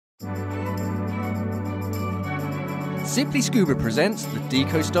Simply Scuba presents the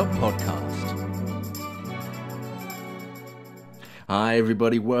Deco Stop Podcast. Hi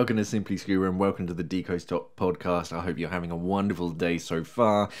everybody, welcome to Simply Scuba and welcome to the Deco Stop Podcast. I hope you're having a wonderful day so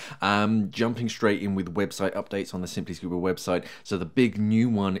far. Jumping straight in with website updates on the Simply Scuba website. So the big new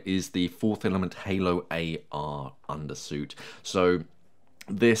one is the Fourth Element Halo AR undersuit. So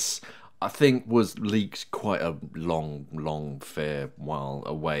this, I think, was leaked quite a fair while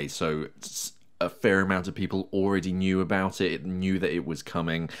away. So a fair amount of people already knew about it, knew that it was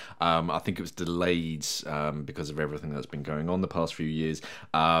coming. I think it was delayed because of everything that's been going on the past few years,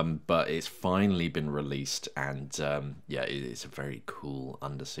 but it's finally been released, and yeah, it's a very cool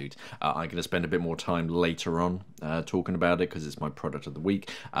undersuit. I'm going to spend a bit more time later on talking about it because it's my product of the week,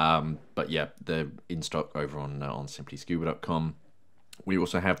 but yeah, they're in stock over on simplyscuba.com. We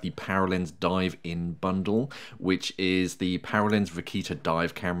also have the Paralenz Dive-In bundle, which is the Paralenz Vaquita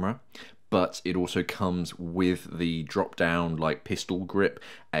dive camera, but it also comes with the drop-down like pistol grip,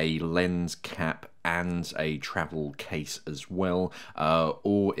 a lens cap, and a travel case as well,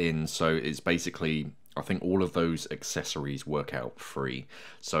 all in. So it's basically, I think all of those accessories work out free.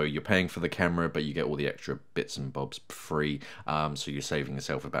 So you're paying for the camera, but you get all the extra bits and bobs free. So you're saving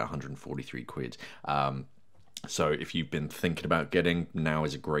yourself about 143 quid. So if you've been thinking about getting, now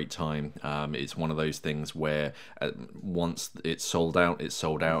is a great time. It's one of those things where once it's sold out,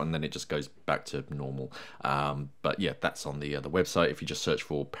 and then it just goes back to normal. But yeah, that's on the website. If you just search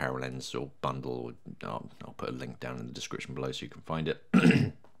for Paralenz or bundle, I'll put a link down in the description below so you can find it.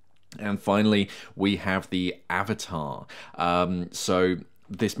 And finally, we have the Avatar. So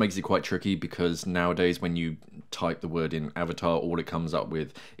this makes it quite tricky because nowadays when you type the word in Avatar, all it comes up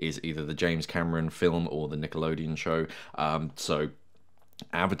with is either the James Cameron film or the Nickelodeon show. So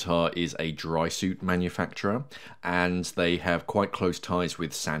Avatar is a dry suit manufacturer, and they have quite close ties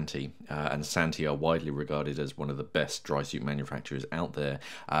with Santi, and Santi are widely regarded as one of the best dry suit manufacturers out there,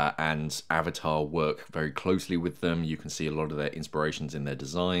 and Avatar work very closely with them. You can see a lot of their inspirations in their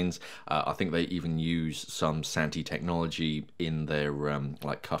designs. I think they even use some Santi technology in their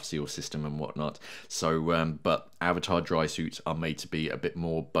like cuff seal system and whatnot. So but Avatar dry suits are made to be a bit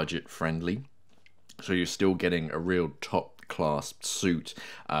more budget friendly, so you're still getting a real top class suit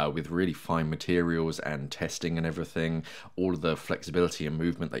with really fine materials and testing and everything, all of the flexibility and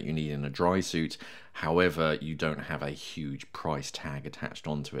movement that you need in a dry suit. However, you don't have a huge price tag attached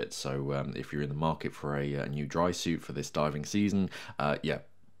onto it. So if you're in the market for a new dry suit for this diving season, yeah,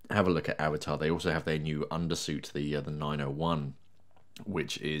 have a look at Avatar. They also have their new undersuit, the 901,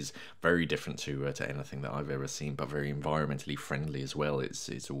 which is very different to anything that I've ever seen, but very environmentally friendly as well.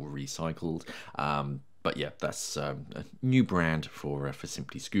 It's all recycled. But yeah, that's a new brand for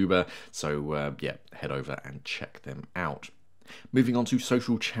Simply Scuba. So yeah, head over and check them out. Moving on to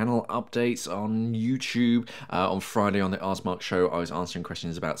social channel updates on YouTube. On Friday on the AskMark show, I was answering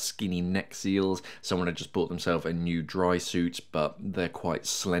questions about skinny neck seals. Someone had just bought themselves a new dry suit, but they're quite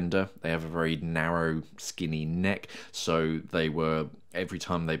slender. They have a very narrow, skinny neck. So they were, every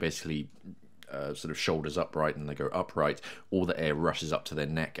time they basically sort of shoulders upright and they go upright, all the air rushes up to their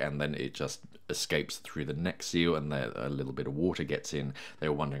neck and then it just escapes through the neck seal, and a little bit of water gets in. They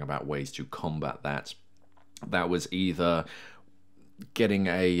were wondering about ways to combat that. That was either getting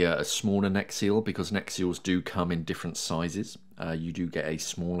a smaller neck seal, because neck seals do come in different sizes. You do get a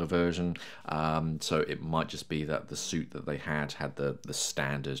smaller version, so it might just be that the suit that they had the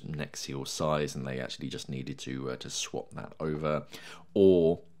standard neck seal size and they actually just needed to swap that over.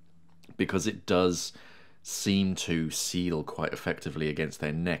 Or because it does seem to seal quite effectively against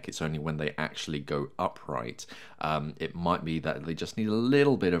their neck, it's only when they actually go upright. It might be that they just need a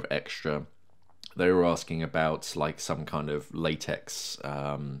little bit of extra. They were asking about like some kind of latex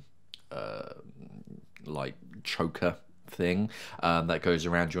like choker thing that goes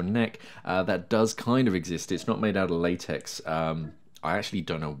around your neck. That does kind of exist. It's not made out of latex. I actually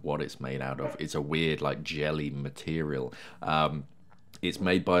don't know what it's made out of. It's a weird like jelly material. It's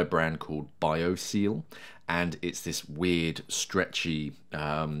made by a brand called BioSeal, and it's this weird, stretchy,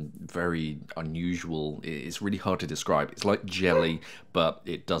 very unusual. It's really hard to describe. It's like jelly, but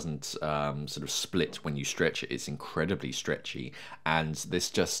it doesn't sort of split when you stretch it. It's incredibly stretchy, and this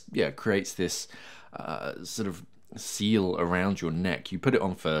just creates this sort of seal around your neck. You put it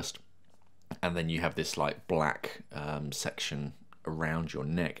on first, and then you have this like black section around your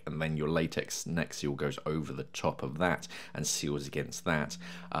neck, and then your latex neck seal goes over the top of that and seals against that.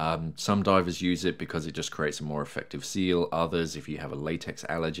 Some divers use it because it just creates a more effective seal. Others, if you have a latex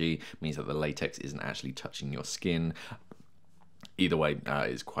allergy, means that the latex isn't actually touching your skin. Either way,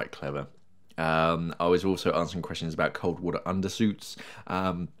 it's quite clever. I was also answering questions about cold water undersuits.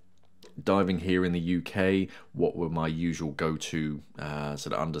 diving here in the UK, what were my usual go-to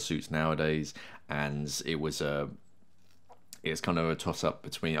sort of undersuits nowadays? And it's kind of a toss-up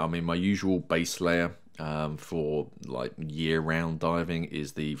between, I mean, my usual base layer for like year-round diving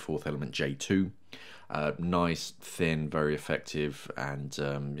is the Fourth Element J2. Nice, thin, very effective, and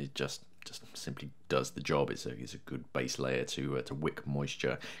it just simply does the job. It's a good base layer to wick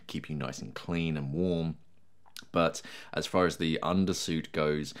moisture, keep you nice and clean and warm. But as far as the undersuit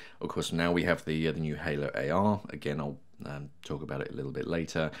goes, of course, now we have the new Halo AR. Again, I'll talk about it a little bit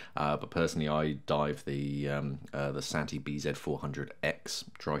later. But personally, I dive the Santi BZ400X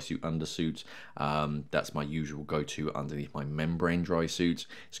dry suit undersuit. That's my usual go-to underneath my membrane dry suit.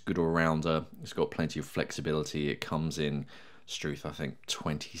 It's a good all-rounder. It's got plenty of flexibility. It comes in, Struth, I think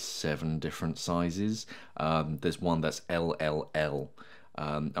 27 different sizes. There's one that's LLL.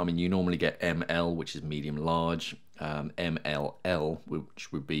 I mean, you normally get ML, which is medium large, MLL,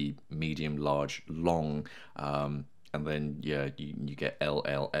 which would be medium large long, and then you get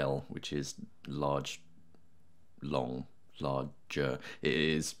LLL, which is large long larger. It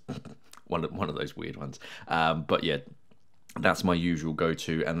is one of those weird ones, but yeah, that's my usual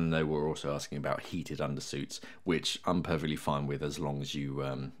go-to. And then they were also asking about heated undersuits, which I'm perfectly fine with as long as you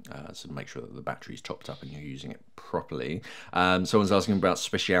sort of make sure that the battery's topped up and you're using it properly. Someone's asking about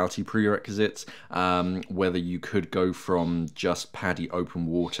specialty prerequisites, whether you could go from just PADI open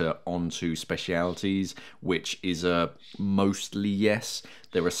water onto specialities, which is a mostly yes.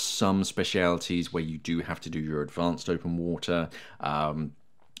 There are some specialities where you do have to do your advanced open water,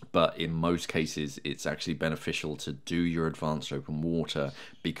 but in most cases it's actually beneficial to do your advanced open water,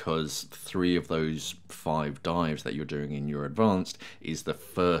 because 3 of those 5 dives that you're doing in your advanced is the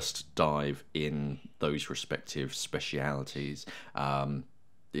first dive in those respective specialities.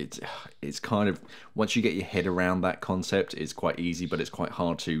 It's kind of, once you get your head around that concept, it's quite easy, but it's quite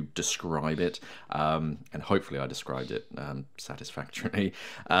hard to describe it, and hopefully I described it satisfactorily.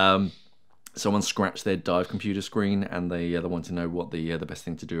 Someone scratched their dive computer screen, and they want to know what the best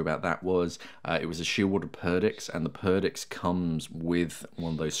thing to do about that was. It was a shearwater Perdix, and the Perdix comes with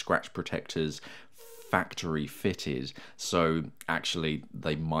one of those scratch protectors factory fitted, so actually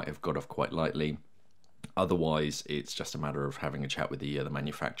they might have got off quite lightly. Otherwise, it's just a matter of having a chat with the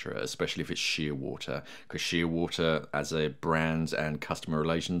manufacturer, especially if it's Shearwater, because Shearwater as a brand and customer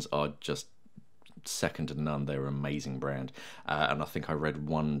relations are just second to none. They're an amazing brand, and I think I read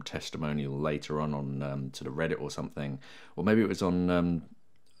one testimonial later on sort of Reddit or something, or maybe it was on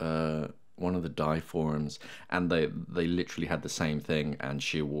one of the dive forums, and they literally had the same thing, and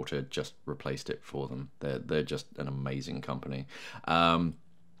Shearwater just replaced it for them. They're just an amazing company.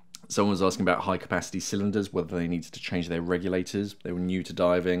 Someone was asking about high capacity cylinders, whether they needed to change their regulators. They were new to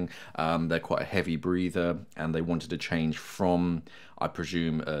diving. They're quite a heavy breather, and they wanted to change from, I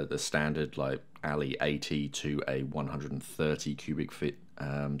presume, the standard like Ali 80 to a 130 cubic foot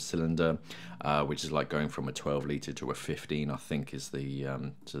cylinder, which is like going from a 12 litre to a 15, I think is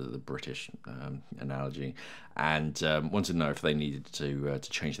the British analogy, and wanted to know if they needed to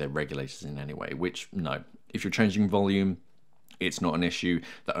change their regulators in any way, which no. If you're changing volume, it's not an issue.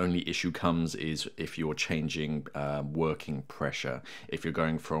 The only issue comes is if you're changing working pressure. If you're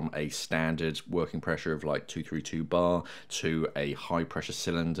going from a standard working pressure of like 232 bar to a high pressure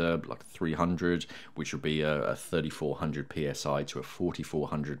cylinder like 300, which would be a 3400 psi to a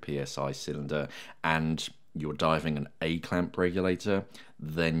 4400 psi cylinder, and you're diving an A-clamp regulator,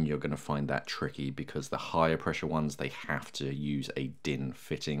 then you're going to find that tricky, because the higher pressure ones, they have to use a DIN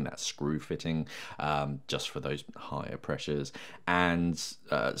fitting, that screw fitting, just for those higher pressures. And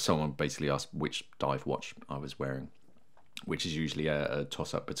someone basically asked which dive watch I was wearing, which is usually a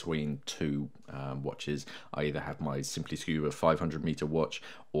toss-up between 2 watches. I either have my Simply Scuba 500 meter watch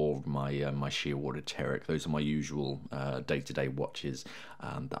or my Shearwater Teric. Those are my usual day-to-day watches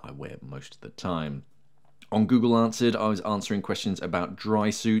that I wear most of the time. On Google Answered, I was answering questions about dry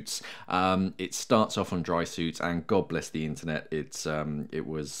suits. It starts off on dry suits, and God bless the internet. It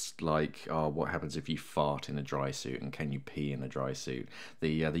was like, oh, what happens if you fart in a dry suit, and can you pee in a dry suit?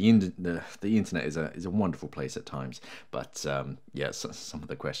 The internet is a wonderful place at times, but yeah, some of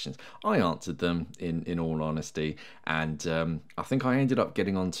the questions I answered them in all honesty, and I think I ended up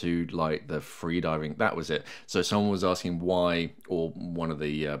getting onto like the freediving. That was it. So someone was asking why, or one of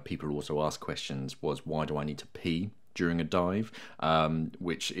the people who also asked questions was, why do I need to pee during a dive,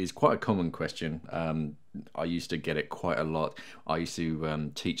 which is quite a common question. I used to get it quite a lot. I used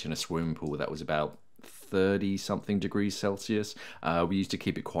to teach in a swimming pool that was about 30 something degrees Celsius. We used to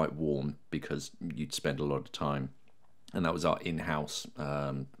keep it quite warm because you'd spend a lot of time, and that was our in-house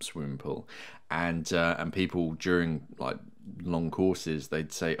swimming pool, and people during like long courses,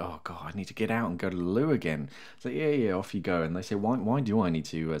 they'd say, "Oh God, I need to get out and go to the loo again." So yeah, off you go. And they say, "Why do I need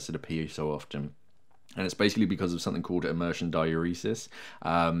to sort of pee so often?" And it's basically because of something called immersion diuresis.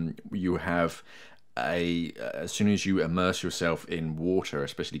 You have as soon as you immerse yourself in water,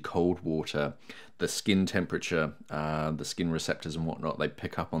 especially cold water, the skin temperature, the skin receptors and whatnot, they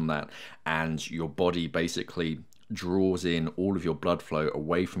pick up on that, and your body basically draws in all of your blood flow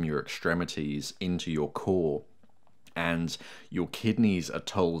away from your extremities into your core. And your kidneys are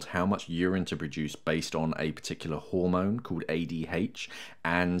told how much urine to produce based on a particular hormone called ADH.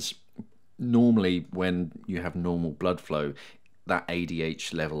 And normally when you have normal blood flow, that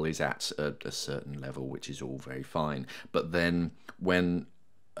ADH level is at a certain level, which is all very fine. But then when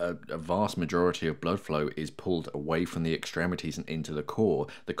a vast majority of blood flow is pulled away from the extremities and into the core,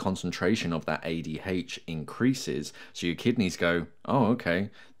 the concentration of that ADH increases. So your kidneys go, "Oh, okay,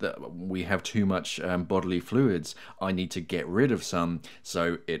 we have too much bodily fluids. I need to get rid of some."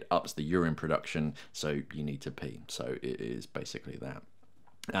 So it ups the urine production. So you need to pee. So it is basically that.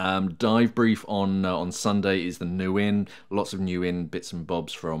 Dive brief on Sunday is the new in. Lots of new in bits and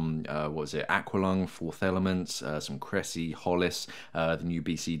bobs from Aqualung, Fourth Element, some Cressy, Hollis, the new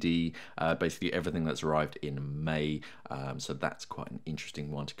BCD, basically everything that's arrived in May. So that's quite an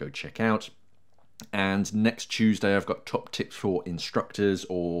interesting one to go check out. And next Tuesday I've got top tips for instructors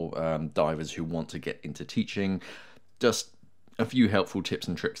or divers who want to get into teaching. Just a few helpful tips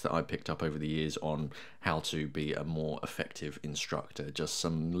and tricks that I picked up over the years on how to be a more effective instructor. Just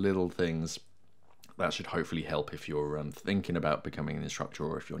some little things that should hopefully help if you're thinking about becoming an instructor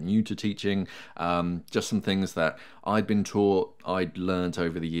or if you're new to teaching. Just some things that I'd been taught, I'd learned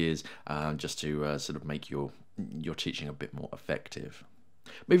over the years, just to sort of make your teaching a bit more effective.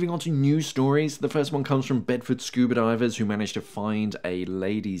 Moving on to news stories. The first one comes from Bedford scuba divers who managed to find a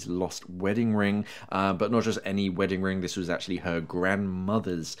lady's lost wedding ring, but not just any wedding ring. This was actually her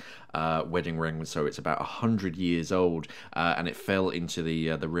grandmother's wedding ring, so it's about 100 years old, and it fell into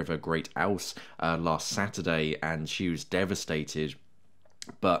the River Great Ouse last Saturday, and she was devastated.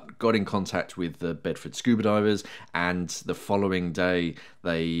 But got in contact with the Bedford scuba divers, and the following day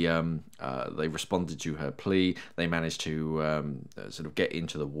they responded to her plea. They managed to sort of get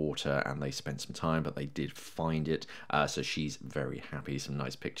into the water, and they spent some time, but they did find it. So she's very happy. Some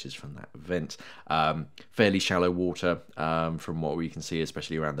nice pictures from that event. Fairly shallow water from what we can see,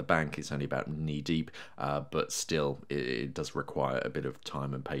 especially around the bank. It's only about knee deep, but still it does require a bit of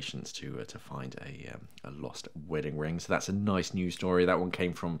time and patience to find a lost wedding ring. So that's a nice news story. That one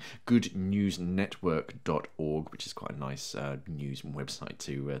came from goodnewsnetwork.org, which is quite a nice news website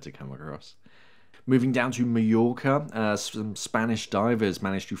to come across. Moving down to Mallorca, some Spanish divers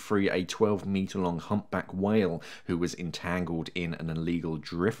managed to free a 12-meter-long humpback whale who was entangled in an illegal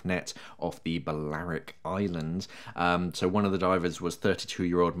drift net off the Balearic Islands. So one of the divers was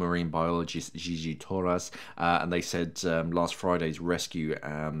 32-year-old marine biologist Gigi Torres, and they said last Friday's rescue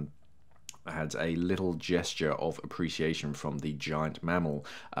had a little gesture of appreciation from the giant mammal,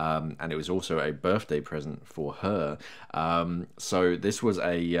 and it was also a birthday present for her. So this was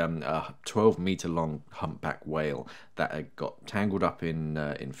a 12-meter long humpback whale that had got tangled up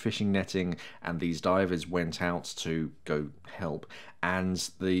in fishing netting, and these divers went out to go help, and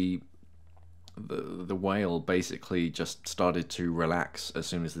the whale basically just started to relax as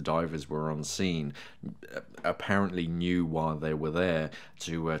soon as the divers were on scene. Apparently knew while they were there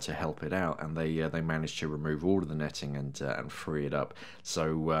to help it out, and they managed to remove all of the netting and free it up.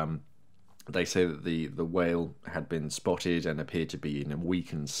 So they say that the whale had been spotted and appeared to be in a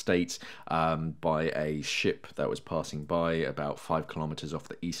weakened state by a ship that was passing by about 5 kilometers off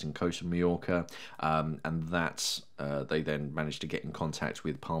the eastern coast of Mallorca, and that they then managed to get in contact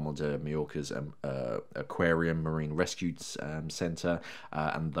with Palma de Mallorca's Aquarium Marine Rescue Centre,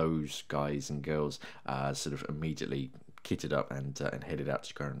 and those guys and girls sort of immediately kitted up and headed out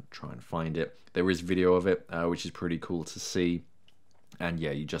to go and try and find it. There is video of it, which is pretty cool to see. And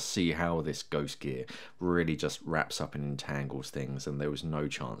yeah, you just see how this ghost gear really just wraps up and entangles things, and there was no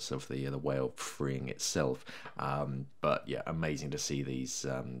chance of the whale freeing itself. But yeah, amazing to see these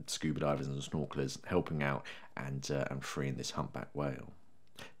scuba divers and snorkelers helping out and freeing this humpback whale.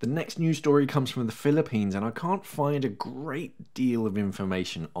 The next news story comes from the Philippines, and I can't find a great deal of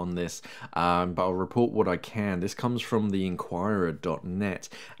information on this, but I'll report what I can. This comes from the Inquirer.net,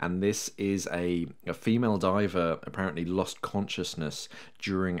 and this is a female diver apparently lost consciousness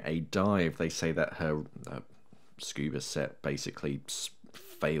during a dive. They say that her scuba set basically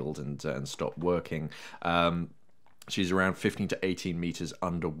failed and stopped working. She's around 15 to 18 meters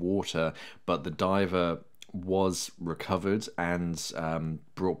underwater, but the diver was recovered and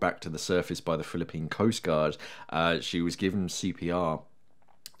brought back to the surface by the Philippine Coast Guard. She was given CPR.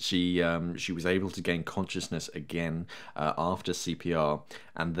 She was able to gain consciousness again after CPR,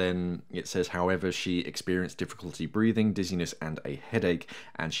 and then it says, however, she experienced difficulty breathing, dizziness, and a headache,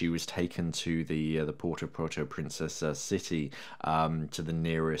 and she was taken to the port of Puerto Princesa City, to the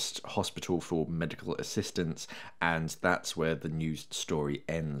nearest hospital for medical assistance, and that's where the news story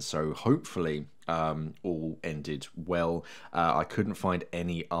ends. So hopefully all ended well. I couldn't find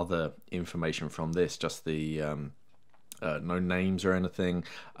any other information from this, just the no names or anything.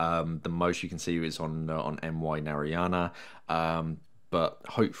 The most you can see is on MY Narayana, but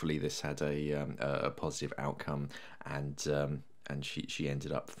hopefully this had a positive outcome, and she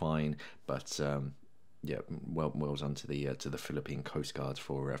ended up fine. But yeah, well done to the Philippine Coast Guard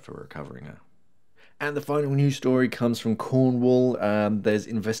for recovering her. And the final news story comes from Cornwall. There's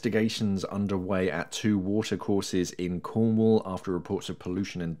investigations underway at 2 watercourses in Cornwall after reports of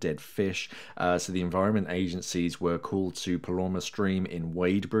pollution and dead fish. So the environment agencies were called to Paloma Stream in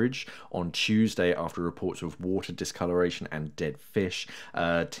Wadebridge on Tuesday after reports of water discoloration and dead fish.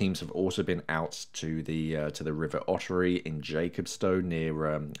 Teams have also been out to the River Ottery in Jacobstow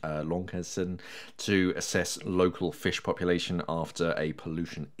near Launceston to assess local fish population after a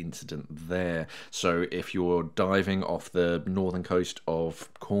pollution incident there. So if you're diving off the northern coast of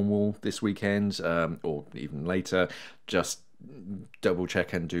Cornwall this weekend, or even later, just double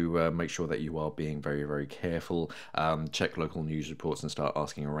check and do make sure that you are being very, very careful. Check local news reports and start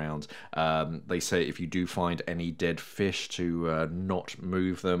asking around. They say if you do find any dead fish to not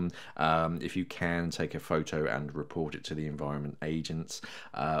move them. If you can, take a photo and report it to the environment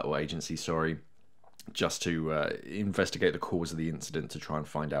agency, sorry, just to investigate the cause of the incident, to try and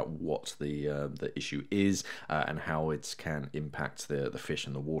find out what the issue is, and how it can impact the fish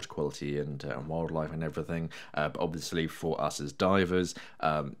and the water quality and wildlife and everything. But obviously for us as divers,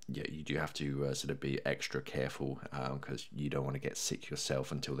 yeah, you do have to sort of be extra careful, because you don't want to get sick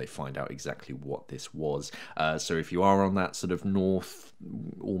yourself until they find out exactly what this was. So if you are on that sort of north,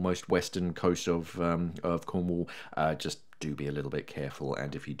 almost western coast of Cornwall, just do be a little bit careful,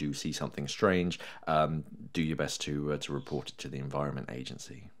 and if you do see something strange, do your best to report it to the Environment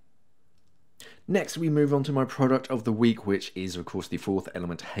Agency. Next, we move on to my product of the week, which is, of course, the Fourth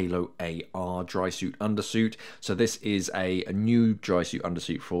Element Halo AR dry suit undersuit. So this is a new dry suit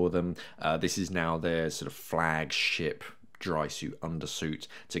undersuit for them. This is now their sort of flagship dry suit undersuit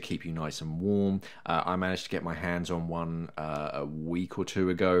to keep you nice and warm. I managed to get my hands on one a week or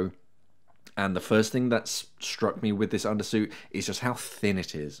two ago. And the first thing that struck me with this undersuit is just how thin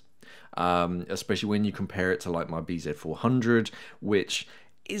it is, especially when you compare it to like my BZ400, which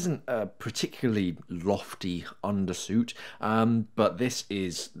isn't a particularly lofty undersuit, but this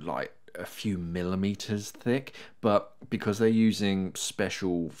is like a few millimeters thick. But because they're using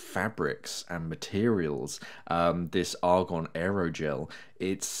special fabrics and materials, this argon aerogel,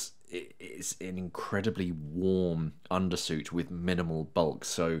 it's an incredibly warm undersuit with minimal bulk.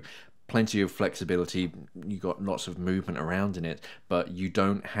 So plenty of flexibility, you got lots of movement around in it, but you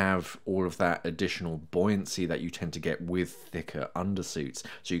don't have all of that additional buoyancy that you tend to get with thicker undersuits.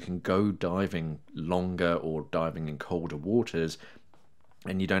 So you can go diving longer or diving in colder waters,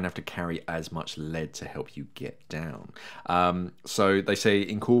 and you don't have to carry as much lead to help you get down. So they say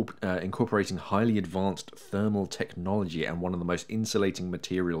incorporating highly advanced thermal technology and one of the most insulating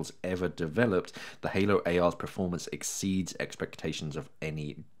materials ever developed, the Halo AR's performance exceeds expectations of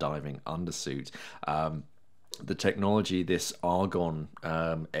any diving undersuit. The technology, this argon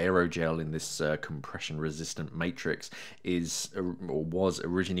aerogel in this compression-resistant matrix, was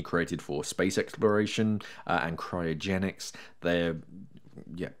originally created for space exploration and cryogenics. They're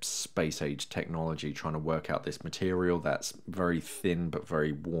space age technology, trying to work out this material that's very thin but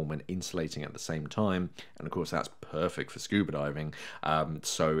very warm and insulating at the same time, and of course that's perfect for scuba diving.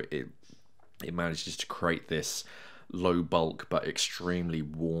 So it manages to create this low bulk but extremely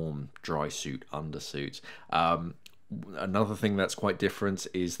warm dry suit undersuit. Another thing that's quite different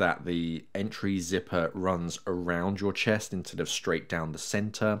is that the entry zipper runs around your chest instead of straight down the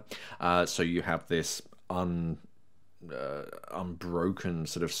center, so you have this unbroken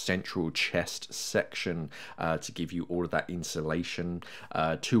sort of central chest section to give you all of that insulation.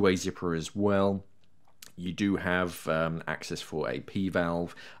 Two-way zipper as well. You do have access for a P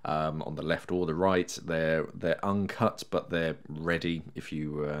valve on the left or the right. They're uncut, but they're ready if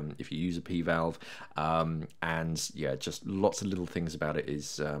you use a P valve. And yeah, just lots of little things about it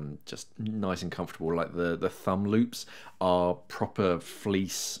is just nice and comfortable. Like the thumb loops are proper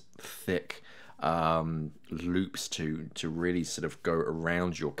fleece thick loops to really sort of go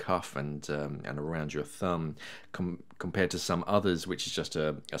around your cuff and around your thumb, compared to some others, which is just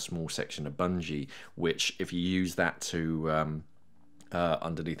a small section of bungee, which if you use that to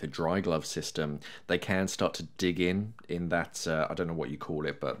underneath a dry glove system, they can start to dig in that I don't know what you call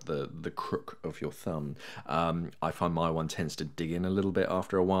it, but the crook of your thumb. I find my one tends to dig in a little bit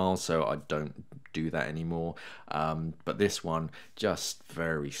after a while, so I don't do that anymore. But this one, just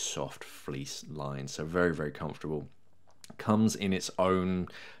very soft fleece line, so very, very comfortable. Comes in its own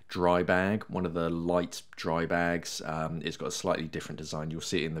dry bag, one of the light dry bags. It's got a slightly different design. You'll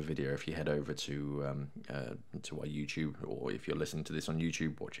see it in the video if you head over to our YouTube, or if you're listening to this on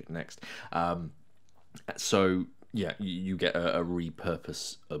YouTube, watch it next. So yeah, you get a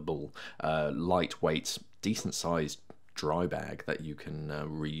repurposable, lightweight, decent sized dry bag that you can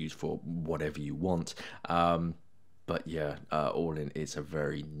reuse for whatever you want. But yeah, all in, it's a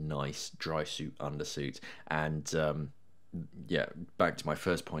very nice dry suit undersuit. And yeah, back to my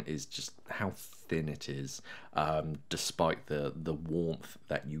first point is just how thin it is, despite the warmth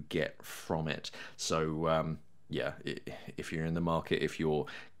that you get from it. So yeah, if you're in the market, if you're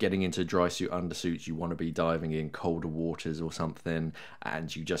getting into dry suit undersuits, you want to be diving in colder waters or something,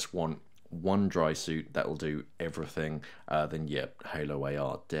 and you just want one dry suit that will do everything, then yeah, Halo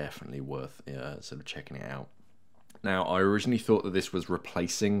AR definitely worth sort of checking it out. Now, I originally thought that this was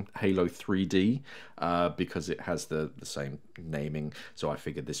replacing Halo 3D because it has the same naming, so I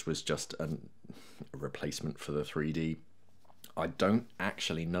figured this was just a replacement for the 3D. I don't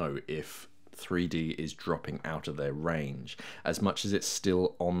actually know if 3D is dropping out of their range, as much as it's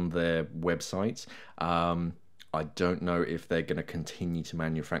still on their website. I don't know if they're going to continue to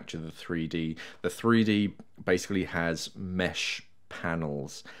manufacture the 3D. The 3D basically has mesh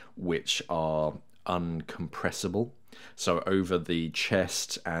panels which are uncompressible, so over the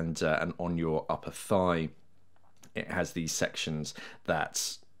chest and on your upper thigh, it has these sections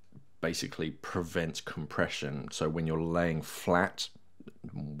that basically prevent compression. So when you're laying flat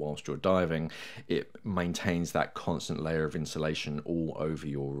whilst you're diving, it maintains that constant layer of insulation all over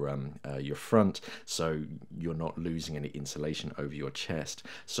your front, so you're not losing any insulation over your chest.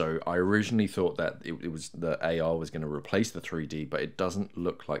 So I originally thought that it was the AR was going to replace the 3D, but it doesn't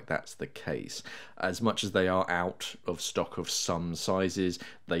look like that's the case. As much as they are out of stock of some sizes,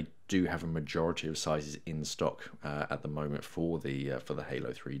 they do have a majority of sizes in stock at the moment for the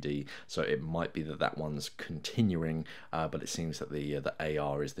Halo 3D, so it might be that one's continuing, but it seems that the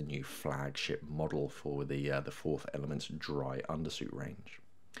AR is the new flagship model for the Fourth Element dry undersuit range.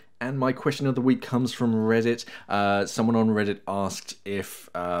 And my question of the week comes from Reddit. Someone on Reddit asked if,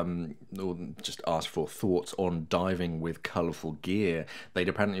 or just asked for thoughts on diving with colourful gear. They'd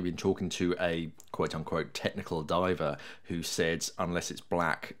apparently been talking to a quote-unquote technical diver who said unless it's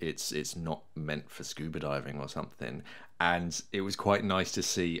black, it's not meant for scuba diving or something. And it was quite nice to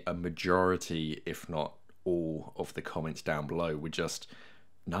see a majority, if not all, of the comments down below were just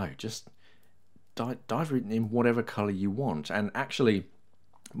dive in whatever colour you want. And actually,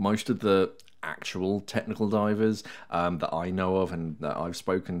 most of the actual technical divers that I know of and that I've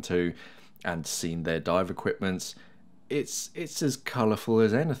spoken to and seen their dive equipments, it's as colourful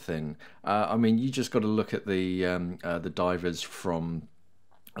as anything. I mean, you just got to look at the divers from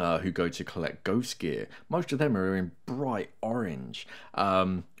who go to collect ghost gear. Most of them are in bright orange.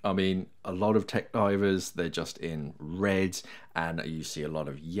 I mean, a lot of tech divers, they're just in red, and you see a lot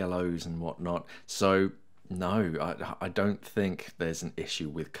of yellows and whatnot. So no, I don't think there's an issue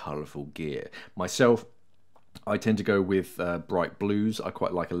with colourful gear. Myself, I tend to go with bright blues. I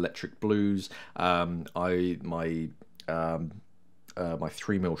quite like electric blues. My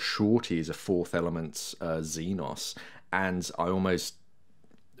 3mm shorty is a Fourth Element Xenos, and I almost,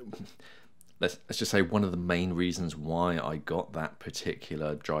 let's just say one of the main reasons why I got that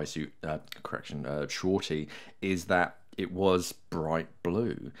particular dry suit shorty is that it was bright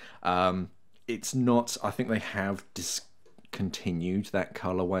blue. It's not, I think they have discontinued that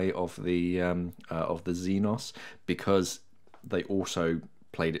colorway of the Xenos because they also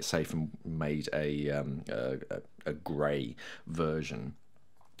played it safe and made a grey version,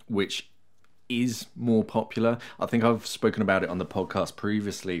 which is more popular. I think I've spoken about it on the podcast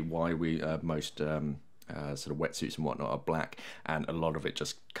previously, why we most sort of wetsuits and whatnot are black, and a lot of it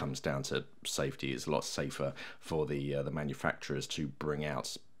just comes down to safety. It's a lot safer for the manufacturers to bring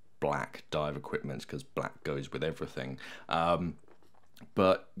out black dive equipment because black goes with everything.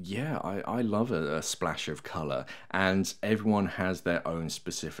 But yeah, I love a splash of color, and everyone has their own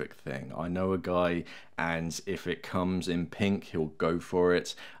specific thing. I know a guy, and if it comes in pink, he'll go for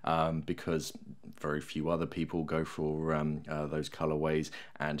it, because very few other people go for those colorways,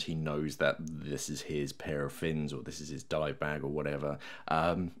 and he knows that this is his pair of fins, or this is his dive bag, or whatever.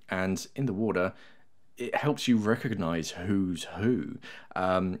 And in the water, it helps you recognize who's who.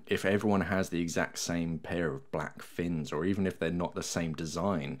 If everyone has the exact same pair of black fins, or even if they're not the same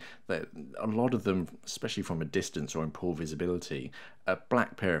design, that a lot of them, especially from a distance or in poor visibility, a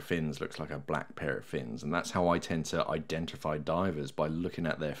black pair of fins looks like a black pair of fins, and that's how I tend to identify divers, by looking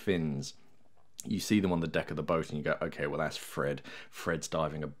at their fins. You see them on the deck of the boat and you go, okay, well, that's Fred. Fred's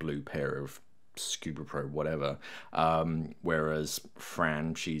diving a blue pair of Scuba Pro, whatever. Whereas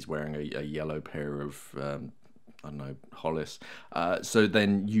Fran, she's wearing a yellow pair of, I don't know, Hollis. So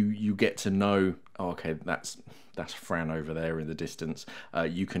then you get to know, oh, okay, that's Fran over there in the distance.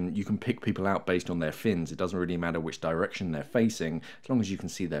 You can pick people out based on their fins. It doesn't really matter which direction they're facing. As long as you can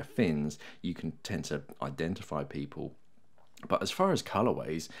see their fins, you can tend to identify people. But as far as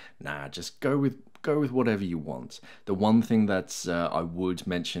colorways, nah, just go with whatever you want. The one thing that I would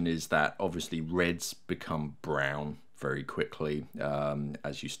mention is that obviously reds become brown very quickly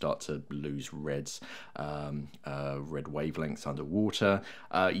as you start to lose red wavelengths underwater.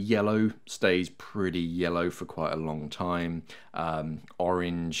 Yellow stays pretty yellow for quite a long time.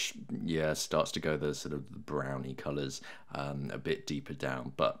 Orange, yeah, starts to go the sort of browny colors a bit deeper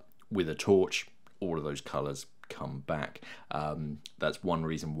down. But with a torch, all of those colors come back. That's one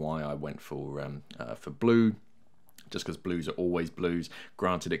reason why I went for blue, just because blues are always blues.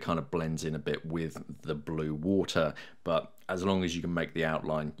 Granted, it kind of blends in a bit with the blue water, but as long as you can make the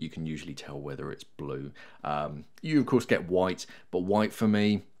outline, you can usually tell whether it's blue. You of course get white, but white for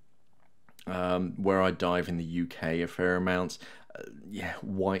me, where I dive in the UK a fair amount, yeah,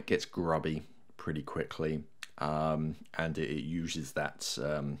 white gets grubby pretty quickly, and it uses that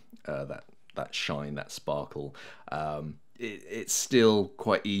shine, that sparkle. It's still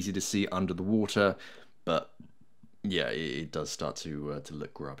quite easy to see under the water, but yeah, it does start to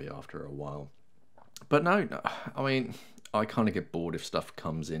look grubby after a while. But no, I mean, I kind of get bored if stuff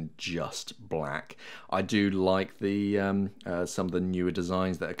comes in just black. I do like the some of the newer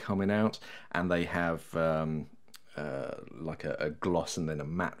designs that are coming out, and they have like a gloss and then a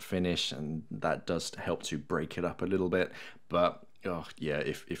matte finish, and that does help to break it up a little bit. But oh yeah,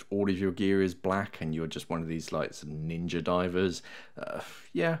 if all of your gear is black and you're just one of these like some ninja divers,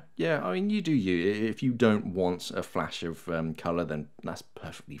 yeah, I mean, you do you. If you don't want a flash of color, then that's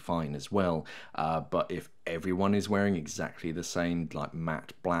perfectly fine as well. But if everyone is wearing exactly the same like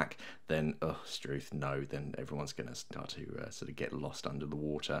matte black, then Struth, no, then everyone's gonna start to sort of get lost under the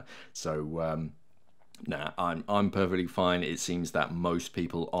water. So nah, I'm perfectly fine. It seems that most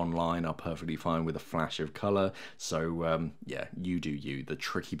people online are perfectly fine with a flash of color. So yeah, you do you. The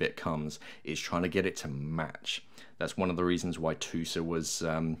tricky bit comes is trying to get it to match. That's one of the reasons why Tusa was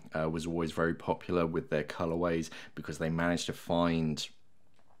always very popular with their colorways, because they managed to find,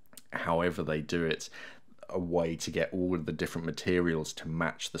 however they do it, a way to get all of the different materials to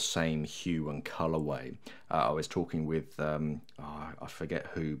match the same hue and colorway. I was talking with I forget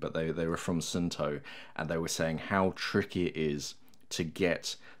who, but they were from Sunto, and they were saying how tricky it is to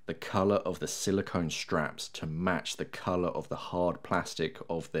get the color of the silicone straps to match the color of the hard plastic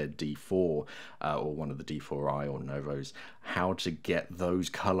of their D4 or one of the D4i or Novos. How to get those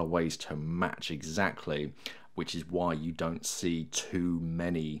colorways to match exactly, which is why you don't see too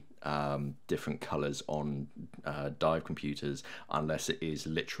many different colors on dive computers unless it is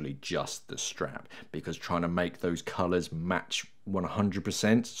literally just the strap, because trying to make those colors match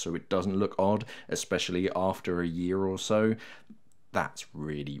 100% so it doesn't look odd, especially after a year or so, that's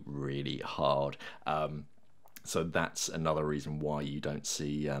really hard. So that's another reason why you don't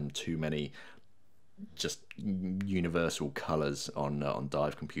see too many just universal colors on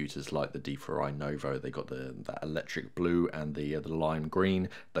dive computers like the D4i Novo. They got that electric blue and the lime green.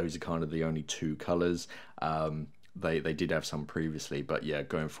 Those are kind of the only two colors. They did have some previously, but yeah,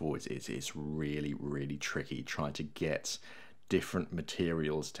 going forward it's really tricky trying to get different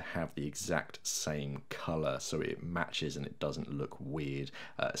materials to have the exact same color so it matches and it doesn't look weird,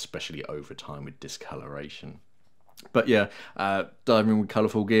 especially over time with discoloration. But yeah, diving with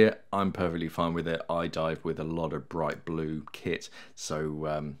colourful gear, I'm perfectly fine with it. I dive with a lot of bright blue kit,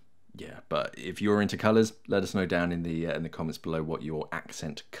 so yeah. But if you're into colours, let us know down in the comments below what your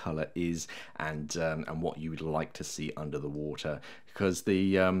accent colour is, and what you would like to see under the water, because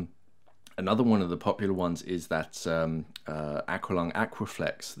the Another one of the popular ones is that Aqualung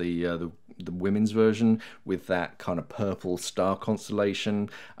Aquaflex, the women's version with that kind of purple star constellation.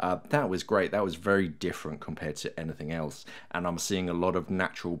 That was great. That was very different compared to anything else. And I'm seeing a lot of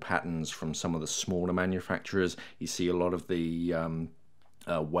natural patterns from some of the smaller manufacturers. You see a lot of the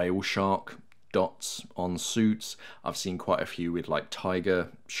whale shark dots on suits. I've seen quite a few with like tiger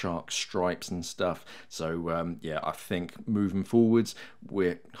shark stripes and stuff. So yeah, I think moving forwards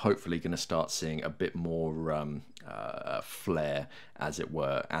we're hopefully going to start seeing a bit more flair, as it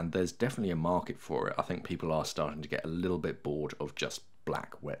were, and there's definitely a market for it. I think people are starting to get a little bit bored of just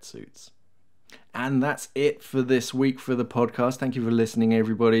black wetsuits. And that's it for this week for the podcast. Thank you for listening,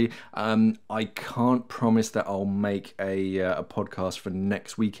 everybody. I can't promise that I'll make a podcast for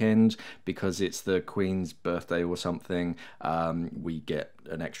next weekend because it's the Queen's birthday or something. We get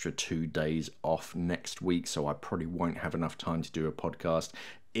an extra 2 days off next week, so I probably won't have enough time to do a podcast.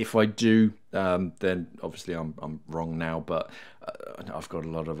 If I do, then obviously I'm wrong now, but I've got a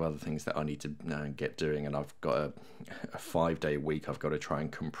lot of other things that I need to get doing, and I've got a 5-day week. I've got to try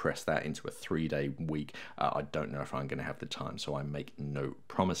and compress that into a 3-day week. I don't know if I'm going to have the time, so I make no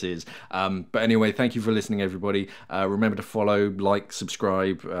promises. But anyway, thank you for listening, everybody. Remember to follow, like,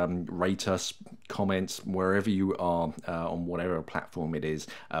 subscribe, rate us, comments, wherever you are on whatever platform it is,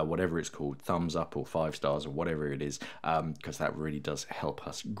 whatever it's called, thumbs up or 5 stars or whatever it is, because that really does help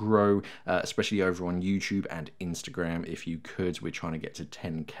us grow, especially over on YouTube and Instagram. If you could, we're trying to get to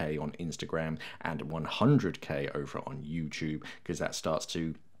 10k on Instagram and 100k over on YouTube, because that starts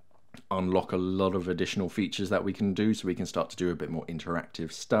to unlock a lot of additional features that we can do, so we can start to do a bit more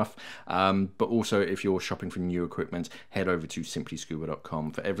interactive stuff. But also, if you're shopping for new equipment, head over to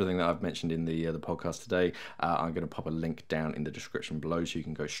simplyscuba.com for everything that I've mentioned in the podcast today. I'm going to pop a link down in the description below so you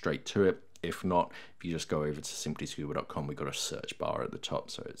can go straight to it. If not, if you just go over to simplyscuba.com, we've got a search bar at the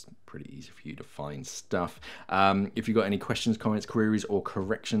top, so it's pretty easy for you to find stuff. If you've got any questions, comments, queries, or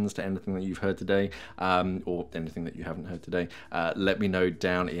corrections to anything that you've heard today, or anything that you haven't heard today, let me know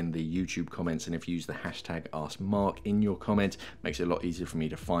down in the YouTube comments, and if you use the hashtag AskMark in your comment, makes it a lot easier for me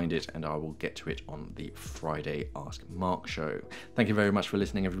to find it, and I will get to it on the Friday Ask Mark show. Thank you very much for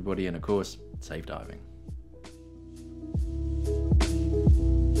listening, everybody, and of course, safe diving.